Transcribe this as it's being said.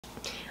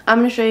I'm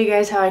gonna show you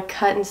guys how I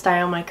cut and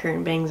style my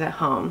curtain bangs at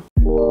home.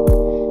 I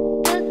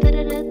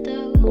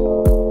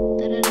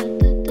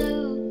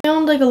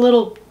filmed like a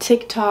little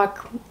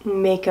TikTok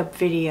makeup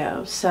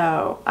video,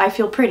 so I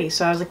feel pretty,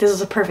 so I was like, this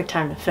is a perfect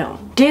time to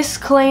film.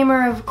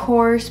 Disclaimer, of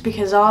course,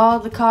 because all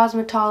the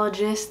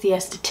cosmetologists, the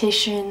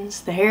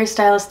estheticians, the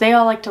hairstylists, they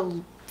all like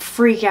to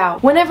freak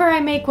out whenever I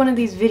make one of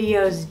these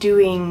videos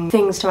doing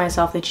things to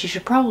myself that you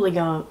should probably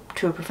go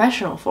to a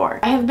professional for.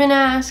 I have been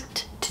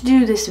asked to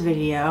do this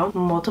video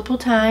multiple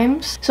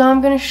times, so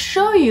I'm gonna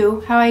show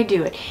you how I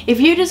do it. If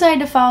you decide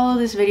to follow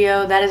this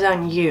video, that is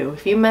on you.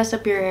 If you mess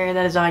up your hair,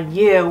 that is on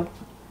you.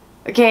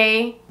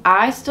 Okay?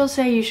 I still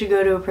say you should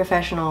go to a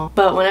professional,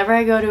 but whenever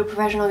I go to a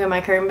professional to get my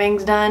curtain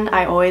bangs done,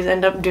 I always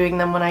end up doing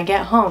them when I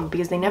get home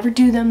because they never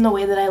do them the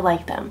way that I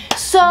like them.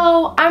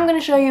 So I'm gonna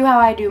show you how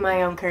I do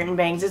my own curtain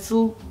bangs. It's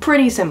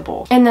pretty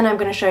simple. And then I'm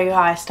gonna show you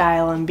how I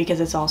style them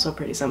because it's also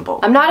pretty simple.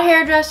 I'm not a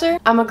hairdresser.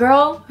 I'm a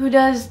girl who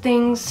does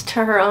things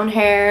to her own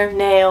hair,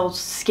 nails,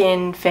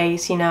 skin,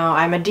 face, you know.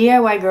 I'm a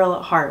DIY girl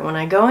at heart. When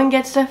I go and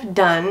get stuff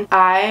done,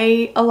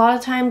 I a lot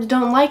of times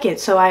don't like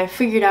it, so I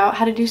figured out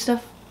how to do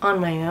stuff on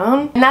my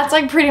own. And that's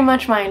like pretty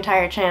much my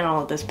entire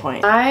channel at this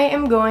point. I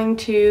am going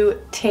to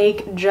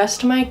take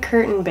just my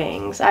curtain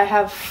bangs. I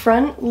have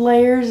front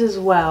layers as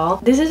well.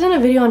 This isn't a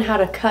video on how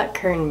to cut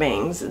curtain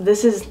bangs.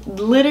 This is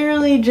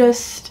literally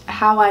just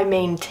how I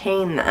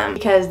maintain them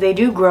because they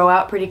do grow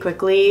out pretty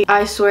quickly.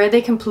 I swear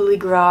they completely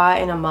grow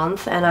out in a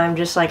month, and I'm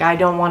just like, I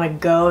don't want to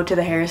go to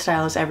the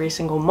hairstylist every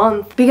single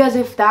month because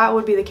if that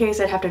would be the case,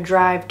 I'd have to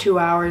drive 2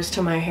 hours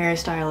to my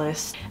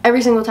hairstylist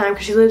every single time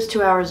because she lives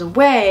 2 hours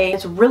away.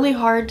 It's really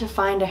hard to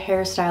find a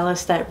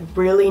hairstylist that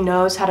really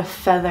knows how to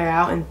feather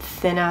out and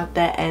thin out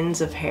the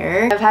ends of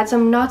hair. I've had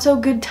some not so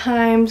good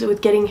times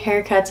with getting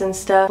haircuts and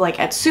stuff, like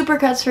at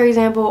Supercuts for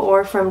example,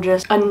 or from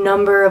just a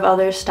number of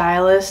other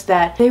stylists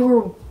that they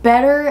were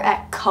better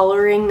at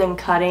coloring than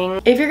cutting.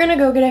 If you're gonna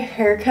go get a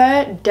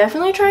haircut,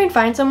 definitely try and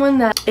find someone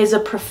that is a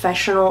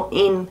professional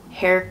in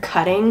hair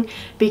cutting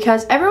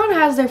because everyone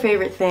has their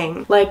favorite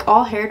thing. Like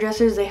all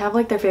hairdressers, they have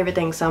like their favorite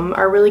thing. Some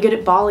are really good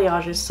at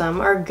balayages,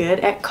 some are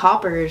good at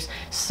coppers,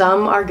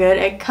 some are good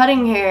at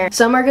cutting hair,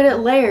 some are good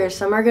at layers,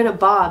 some are good at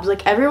bobs.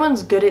 Like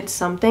everyone's good at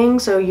something,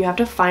 so you have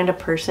to find a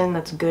person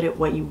that's good at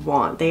what you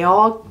want. They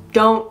all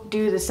don't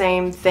do the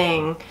same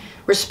thing,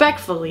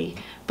 respectfully,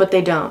 but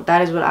they don't.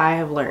 That is what I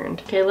have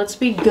learned. Okay, let's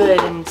be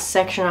good and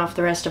section off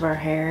the rest of our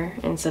hair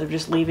instead of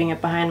just leaving it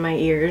behind my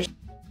ears.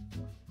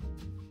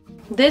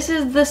 This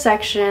is the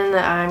section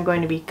that I'm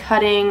going to be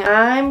cutting.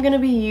 I'm gonna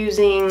be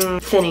using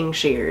thinning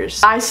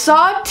shears. I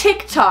saw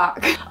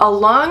TikTok a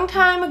long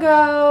time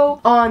ago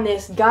on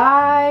this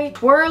guy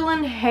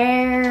twirling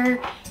hair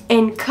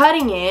and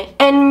cutting it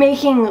and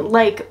making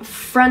like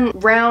front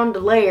round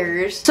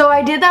layers. So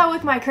I did that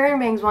with my curtain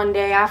bangs one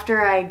day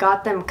after I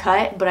got them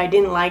cut, but I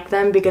didn't like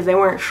them because they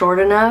weren't short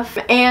enough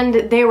and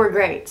they were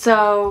great.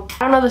 So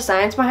I don't know the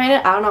science behind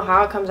it. I don't know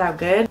how it comes out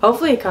good.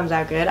 Hopefully it comes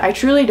out good. I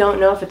truly don't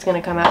know if it's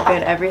gonna come out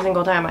good every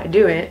single time I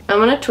do it. I'm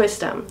gonna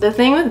twist them. The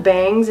thing with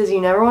bangs is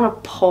you never wanna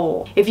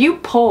pull. If you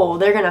pull,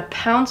 they're gonna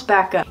pounce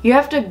back up. You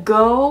have to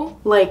go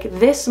like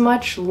this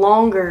much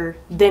longer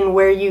than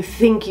where you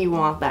think you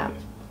want them.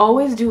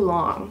 Always do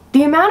long.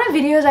 The amount of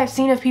videos I've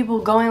seen of people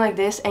going like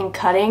this and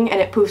cutting and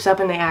it poofs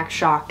up and they act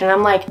shocked, and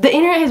I'm like, the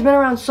internet has been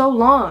around so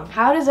long.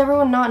 How does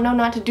everyone not know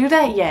not to do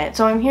that yet?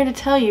 So I'm here to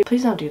tell you,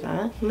 please don't do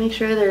that. Make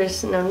sure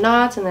there's no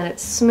knots and that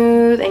it's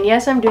smooth. And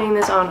yes, I'm doing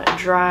this on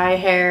dry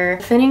hair.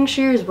 Thinning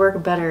shears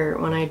work better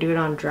when I do it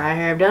on dry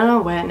hair. I've done it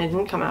on wet and it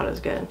didn't come out as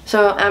good.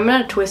 So I'm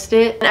gonna twist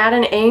it and at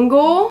an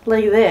angle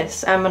like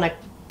this. I'm gonna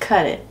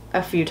cut it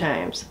a few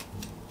times.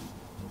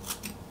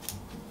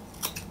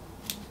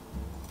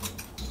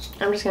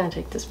 I'm just gonna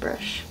take this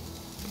brush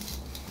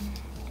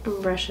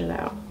and brush it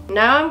out.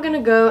 Now I'm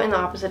gonna go in the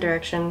opposite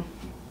direction.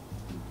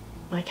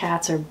 My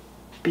cats are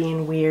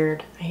being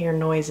weird. I hear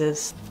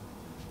noises.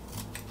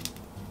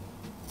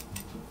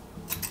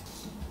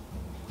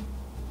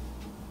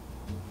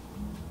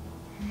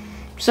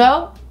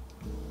 So,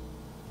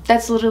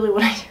 that's literally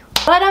what I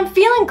do. But I'm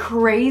feeling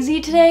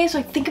crazy today, so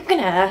I think I'm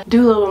gonna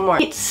do a little bit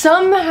more. It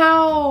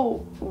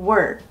somehow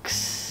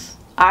works.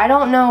 I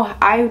don't know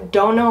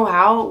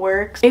how it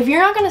works. If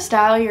you're not gonna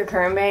style your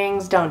curtain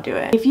bangs, don't do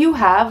it. If you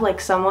have like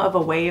somewhat of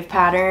a wave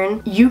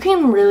pattern, you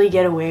can really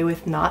get away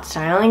with not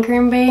styling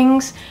curtain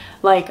bangs.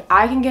 Like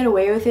I can get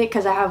away with it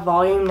because I have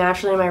volume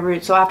naturally in my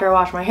roots. So after I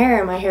wash my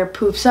hair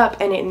poofs up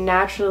and it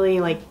naturally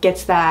like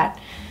gets that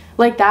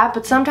like that,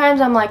 but sometimes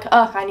I'm like,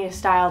 ugh, I need to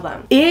style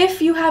them.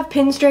 If you have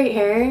pin straight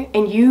hair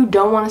and you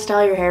don't want to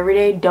style your hair every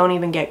day, don't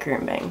even get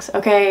curtain bangs,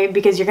 okay?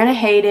 Because you're gonna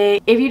hate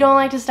it. If you don't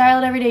like to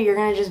style it every day, you're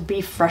gonna just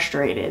be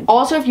frustrated.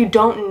 Also, if you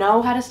don't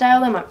know how to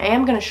style them, I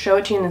am gonna show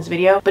it to you in this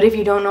video, but if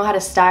you don't know how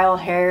to style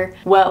hair,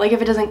 well, like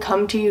if it doesn't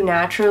come to you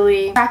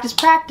naturally,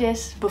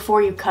 practice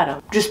before you cut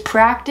them. Just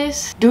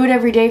practice, do it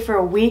every day for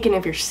a week, and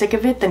if you're sick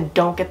of it, then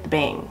don't get the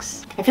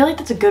bangs. I feel like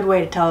that's a good way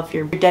to tell if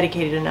you're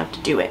dedicated enough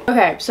to do it.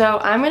 Okay, so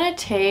I'm gonna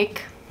take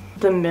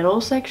the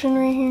middle section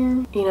right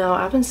here. You know,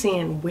 I've been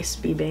seeing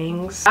wispy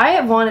bangs. I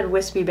have wanted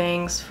wispy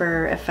bangs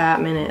for a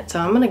fat minute, so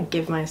I'm gonna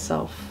give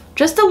myself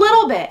just a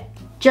little bit.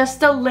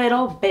 Just a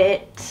little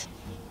bit.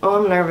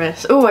 Oh, I'm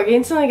nervous. Oh, I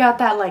instantly got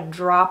that like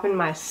drop in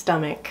my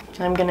stomach.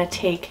 I'm gonna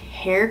take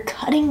hair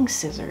cutting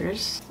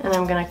scissors and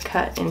I'm gonna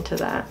cut into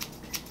that.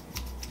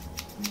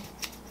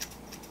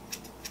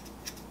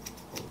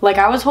 Like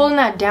I was holding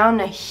that down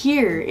to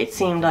here, it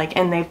seemed like,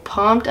 and they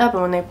pumped up,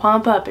 and when they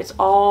pump up, it's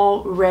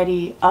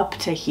already up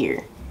to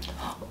here.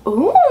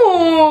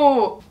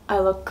 Ooh! I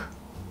look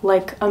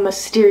like a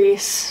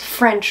mysterious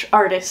French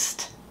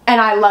artist. And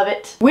I love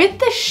it. With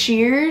the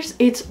shears,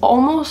 it's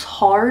almost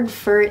hard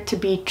for it to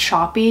be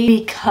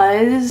choppy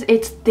because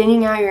it's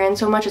thinning out your end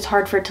so much. It's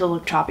hard for it to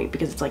look choppy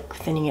because it's like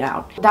thinning it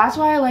out. That's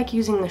why I like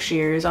using the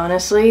shears,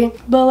 honestly.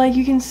 But like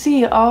you can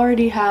see, it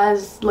already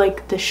has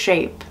like the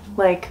shape.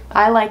 Like,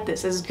 I like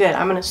this. This is good.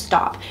 I'm gonna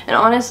stop. And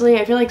honestly,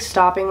 I feel like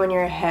stopping when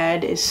you're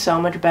ahead is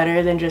so much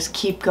better than just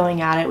keep going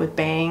at it with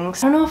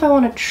bangs. I don't know if I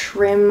want to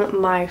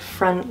trim my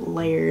front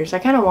layers. I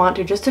kind of want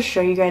to, just to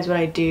show you guys what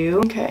I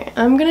do. Okay,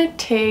 I'm gonna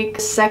take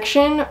a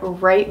section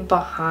right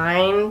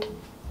behind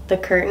the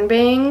curtain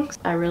bangs.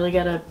 I really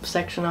gotta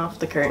section off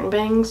the curtain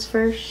bangs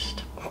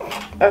first.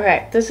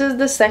 Okay, this is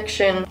the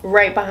section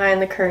right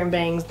behind the curtain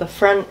bangs, the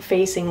front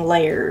facing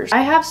layers.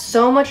 I have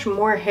so much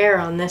more hair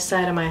on this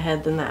side of my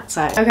head than that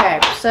side.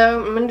 Okay,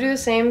 so I'm gonna do the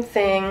same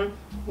thing.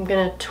 I'm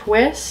gonna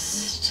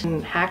twist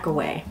and hack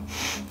away.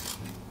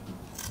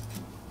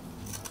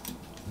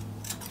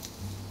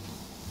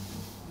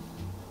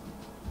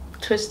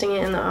 Twisting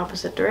it in the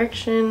opposite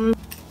direction.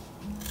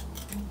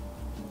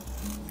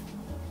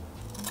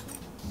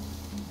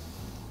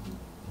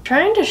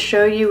 Trying to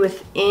show you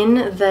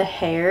within the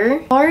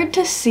hair. Hard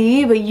to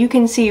see, but you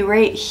can see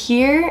right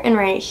here and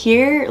right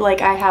here, like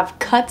I have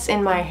cuts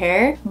in my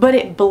hair, but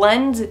it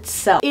blends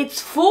itself. It's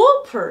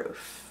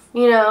foolproof,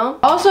 you know?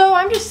 Also,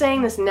 I'm just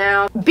saying this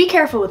now, be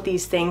careful with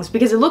these things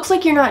because it looks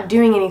like you're not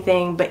doing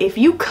anything, but if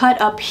you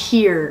cut up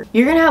here,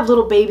 you're gonna have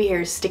little baby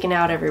hairs sticking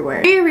out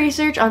everywhere. Do your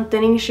research on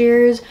thinning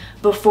shears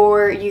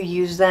before you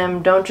use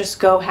them. Don't just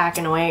go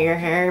hacking away at your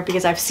hair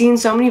because I've seen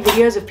so many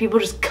videos of people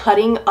just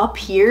cutting up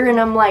here and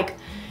I'm like,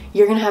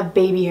 you're gonna have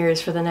baby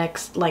hairs for the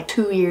next like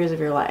 2 years of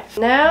your life.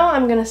 Now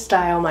I'm gonna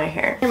style my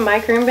hair.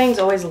 My curtain bangs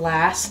always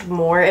last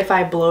more if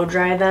I blow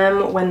dry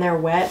them when they're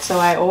wet, so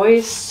I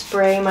always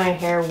spray my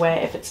hair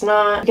wet if it's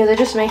not, because it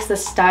just makes the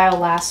style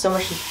last so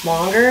much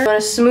longer. I'm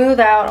gonna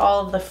smooth out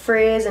all of the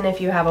frizz, and if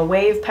you have a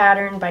wave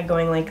pattern, by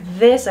going like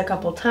this a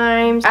couple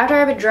times. After I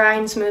have it dry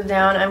and smoothed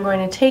down, I'm going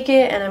to take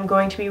it and I'm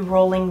going to be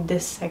rolling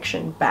this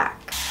section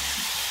back.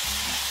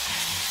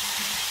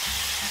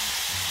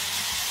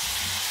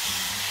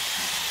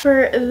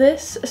 For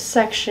this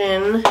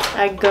section,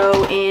 I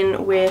go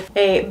in with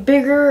a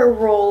bigger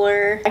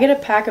roller. I get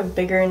a pack of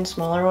bigger and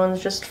smaller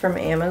ones just from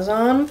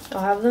Amazon.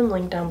 I'll have them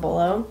linked down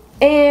below.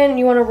 And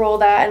you want to roll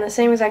that in the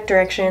same exact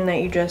direction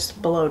that you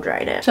just blow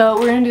dried it. So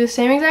we're going to do the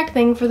same exact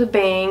thing for the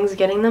bangs,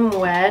 getting them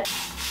wet.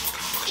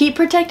 Heat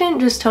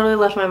protectant just totally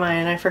left my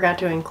mind. I forgot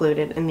to include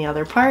it in the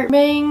other part.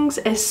 Bangs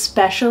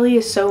especially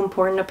is so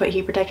important to put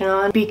heat protectant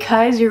on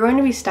because you're going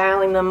to be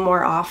styling them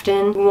more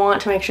often. You want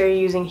to make sure you're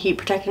using heat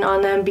protectant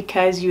on them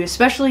because you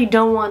especially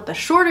don't want the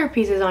shorter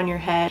pieces on your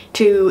head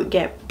to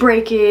get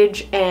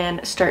breakage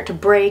and start to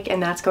break,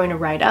 and that's going to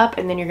ride up,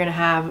 and then you're going to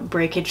have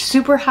breakage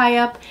super high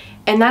up,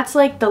 and that's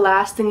like the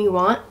last thing you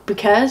want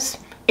because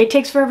it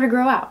takes forever to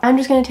grow out. I'm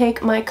just going to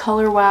take my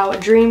Color Wow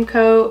Dream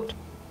Coat.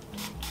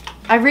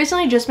 I've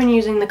recently just been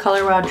using the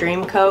Color Wow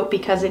Dream Coat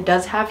because it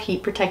does have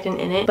heat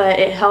protectant in it, but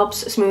it helps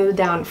smooth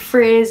down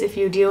frizz if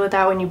you deal with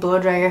that when you blow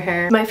dry your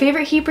hair. My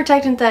favorite heat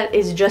protectant that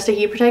is just a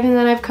heat protectant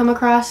that I've come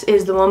across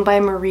is the one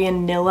by Maria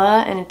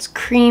Nilla, and it's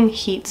Cream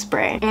Heat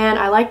Spray. And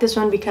I like this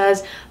one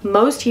because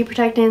most heat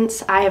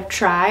protectants I have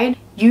tried,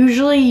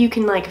 usually you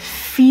can like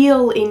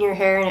feel in your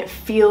hair and it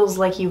feels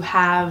like you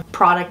have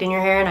product in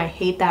your hair, and I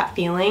hate that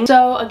feeling.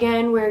 So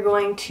again, we're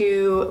going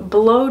to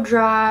blow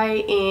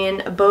dry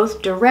in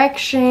both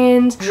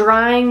directions,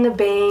 drying the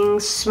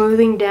bangs,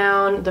 smoothing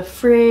down the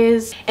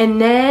frizz, and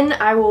then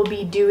I will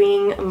be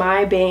doing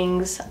my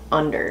bangs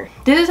under.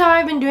 This is how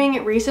I've been doing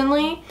it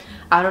recently.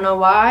 I don't know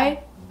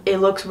why. It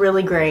looks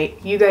really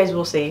great. You guys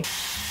will see.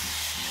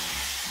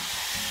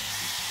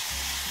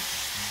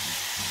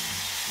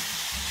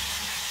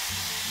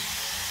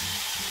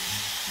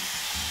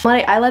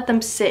 I let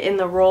them sit in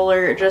the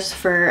roller just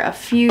for a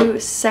few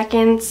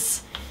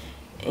seconds,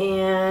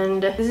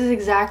 and this is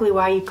exactly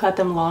why you cut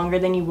them longer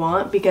than you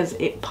want, because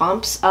it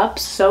pumps up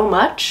so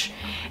much.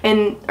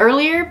 And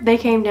earlier they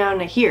came down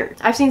to here.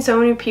 I've seen so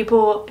many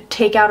people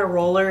take out a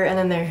roller and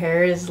then their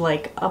hair is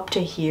like up to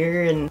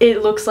here and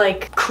it looks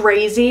like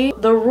crazy.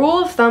 The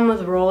rule of thumb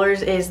with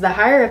rollers is the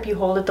higher up you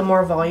hold it, the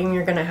more volume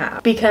you're gonna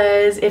have,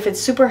 because if it's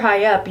super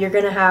high up, you're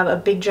gonna have a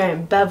big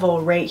giant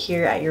bevel right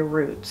here at your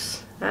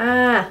roots.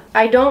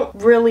 I don't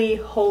really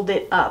hold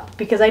it up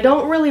because I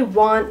don't really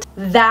want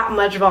that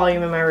much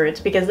volume in my roots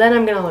because then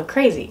I'm gonna look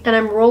crazy. And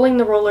I'm rolling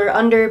the roller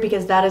under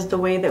because that is the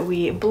way that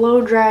we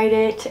blow dried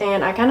it,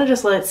 and I kind of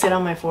just let it sit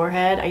on my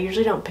forehead. I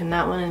usually don't pin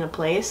that one into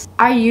place.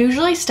 I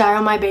usually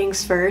style my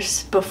bangs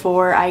first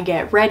before I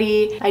get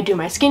ready. I do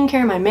my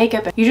skincare, my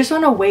makeup. You just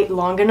want to wait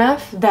long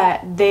enough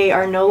that they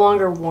are no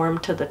longer warm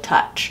to the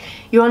touch.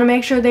 You want to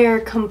make sure they are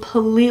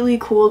completely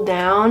cooled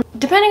down.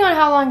 Depending on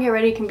how long you get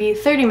ready, it can be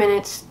 30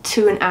 minutes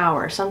to an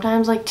hour,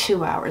 sometimes like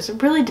 2 hours.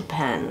 It really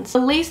depends. The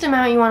least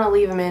amount you want to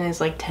leave them in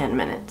is like 10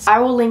 minutes. I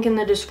will link in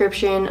the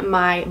description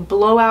my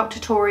blowout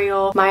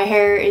tutorial. My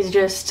hair is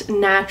just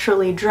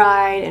naturally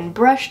dried and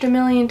brushed a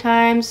million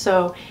times,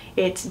 so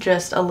it's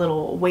just a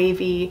little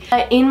wavy.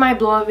 In my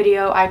blowout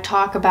video, I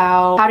talk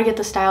about how to get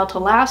the style to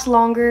last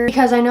longer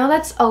because I know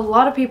that's a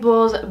lot of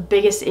people's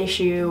biggest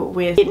issue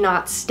with it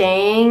not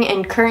staying,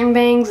 and curtain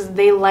bangs,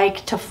 they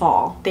like to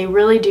fall. They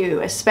really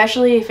do,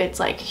 especially if it's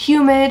like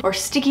humid or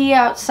sticky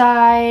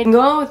outside.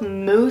 Go on with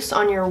mousse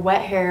on your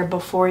wet hair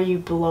before you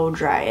blow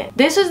dry it.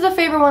 This is the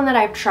favorite one that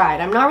I've tried.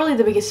 I'm not really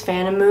the biggest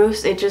fan of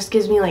mousse. It just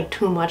gives me like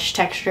too much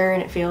texture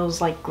and it feels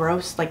like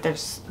gross, like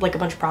there's like a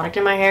bunch of product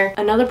in my hair.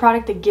 Another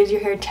product that gives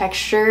your hair texture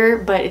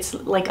but it's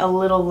like a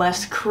little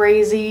less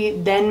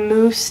crazy than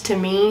mousse to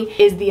me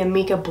is the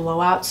ILYYY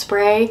blowout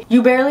spray.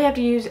 You barely have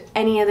to use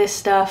any of this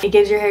stuff. It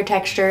gives your hair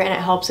texture and it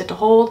helps it to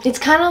hold. It's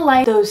kind of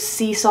like those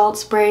sea salt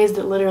sprays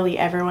that literally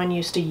everyone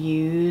used to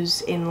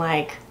use in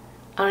like,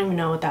 I don't even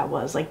know what that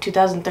was, like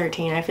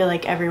 2013. I feel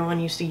like everyone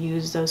used to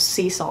use those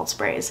sea salt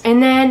sprays.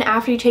 And then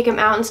after you take them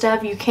out and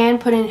stuff, you can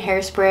put in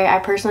hairspray. I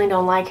personally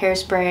don't like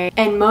hairspray,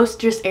 and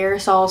most just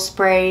aerosol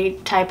spray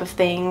type of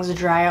things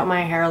dry out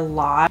my hair a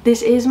lot.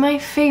 This is my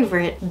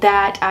favorite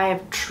that I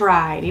have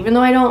tried. Even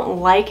though I don't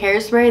like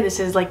hairspray, this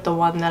is like the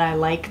one that I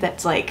like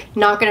that's like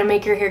not gonna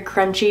make your hair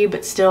crunchy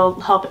but still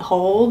help it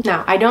hold.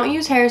 Now, I don't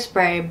use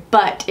hairspray,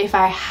 but if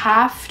I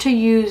have to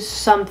use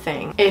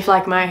something, if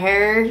like my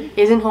hair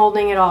isn't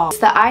holding at all,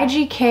 it's the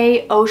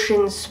IGK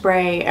Ocean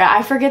Spray.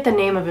 I forget the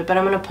name of it, but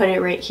I'm gonna put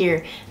it right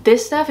here.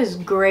 This stuff is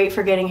great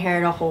for getting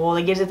hair to hold.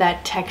 It gives it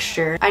that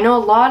texture. I know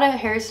a lot of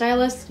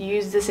hairstylists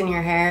use this in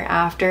your hair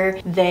after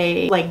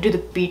they like do the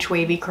beach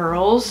wavy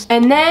curls.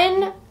 And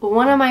then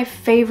one of my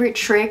favorite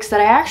tricks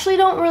that I actually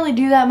don't really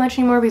do that much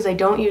anymore because I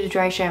don't use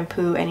dry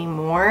shampoo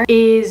anymore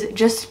is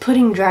just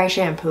putting dry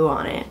shampoo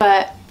on it.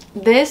 But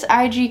this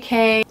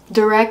IGK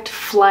Direct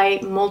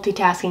Flight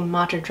Multitasking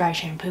Matcha Dry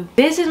Shampoo.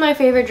 This is my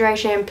favorite dry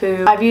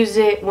shampoo. I've used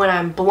it when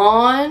I'm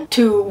blonde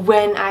to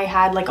when I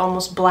had like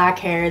almost black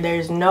hair.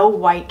 There's no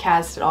white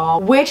cast at all,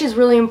 which is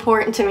really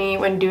important to me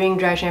when doing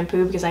dry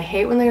shampoo because I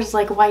hate when there's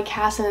like white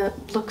cast and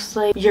it looks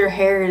like your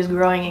hair is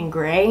growing in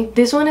gray.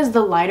 This one is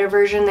the lighter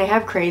version. They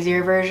have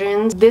crazier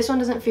versions. This one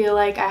doesn't feel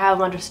like I have a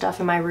bunch of stuff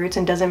in my roots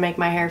and doesn't make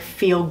my hair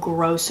feel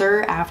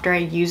grosser after I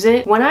use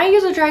it. When I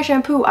use a dry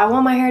shampoo, I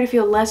want my hair to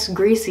feel less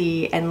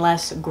greasy and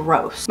less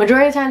gross.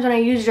 Majority of the times when I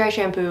use dry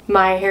shampoo,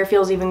 my hair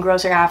feels even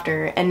grosser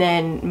after, and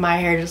then my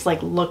hair just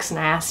like looks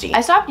nasty. I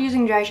stopped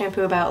using dry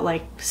shampoo about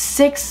like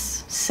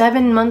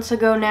 6-7 months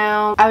ago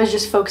now. I was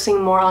just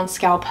focusing more on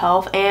scalp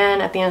health, and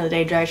at the end of the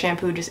day, dry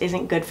shampoo just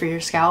isn't good for your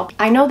scalp.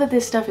 I know that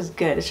this stuff is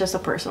good, it's just a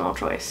personal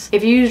choice.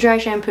 If you use dry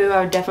shampoo,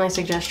 I would definitely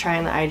suggest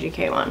trying the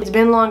IGK one. It's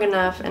been long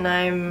enough and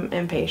I'm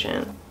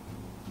impatient.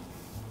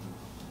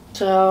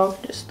 So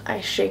just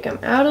I shake them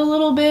out a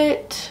little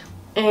bit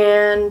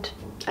and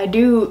I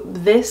do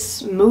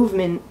this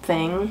movement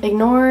thing.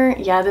 Ignore,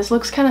 yeah, this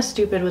looks kind of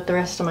stupid with the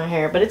rest of my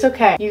hair, but it's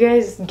okay. You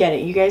guys get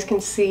it. You guys can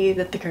see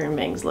that the curtain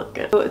bangs look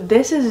good. So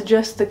this is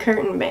just the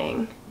curtain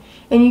bang.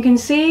 And you can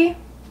see,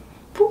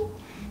 whoop,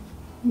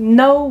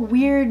 no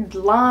weird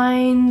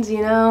lines,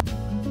 you know?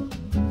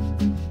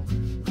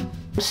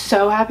 I'm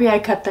so happy I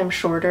cut them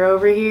shorter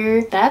over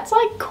here. That's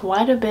like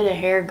quite a bit of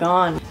hair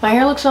gone. My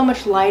hair looks so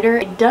much lighter.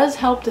 It does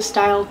help the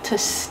style to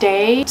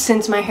stay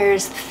since my hair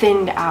is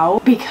thinned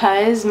out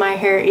because my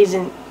hair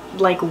isn't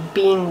like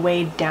being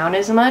weighed down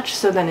as much,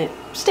 so then it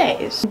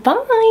stays. Bye!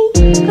 I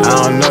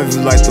don't know if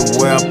you like the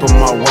way I put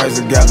my words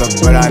together,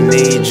 but I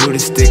need you to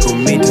stick with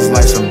me just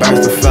like some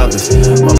birds of feathers.